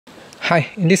Hi,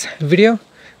 in this video,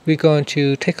 we're going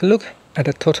to take a look at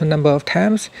the total number of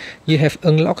times you have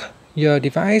unlocked your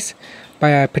device by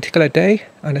a particular day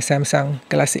on the Samsung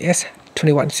Galaxy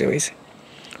S21 series.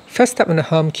 First, tap on the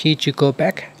home key to go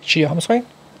back to your home screen,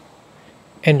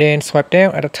 and then swipe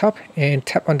down at the top and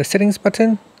tap on the settings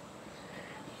button.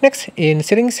 Next, in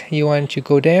settings, you want to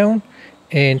go down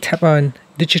and tap on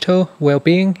digital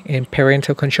well-being and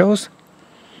parental controls.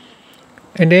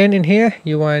 And then in here,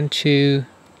 you want to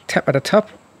tap at the top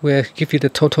will give you the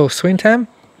total screen time.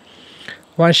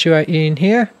 Once you are in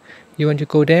here, you want to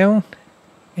go down,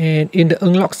 and in the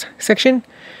unlocks section,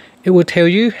 it will tell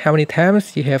you how many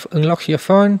times you have unlocked your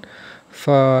phone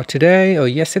for today or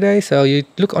yesterday. So you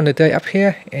look on the day up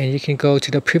here and you can go to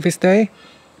the previous day,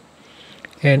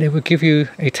 and it will give you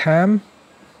a time,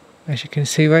 as you can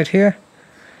see right here,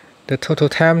 the total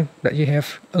time that you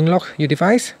have unlocked your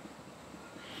device.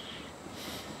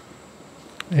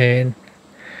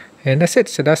 And that's it.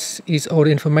 So that is all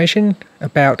the information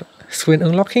about screen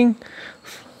unlocking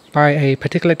by a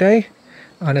particular day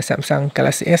on the Samsung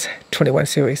Galaxy S21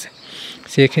 series.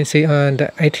 So you can see on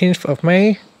the 18th of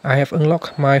May, I have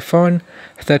unlocked my phone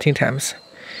 13 times.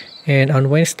 And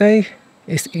on Wednesday,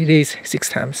 it is 6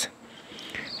 times.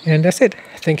 And that's it.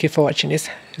 Thank you for watching this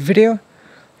video.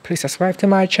 Please subscribe to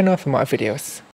my channel for more videos.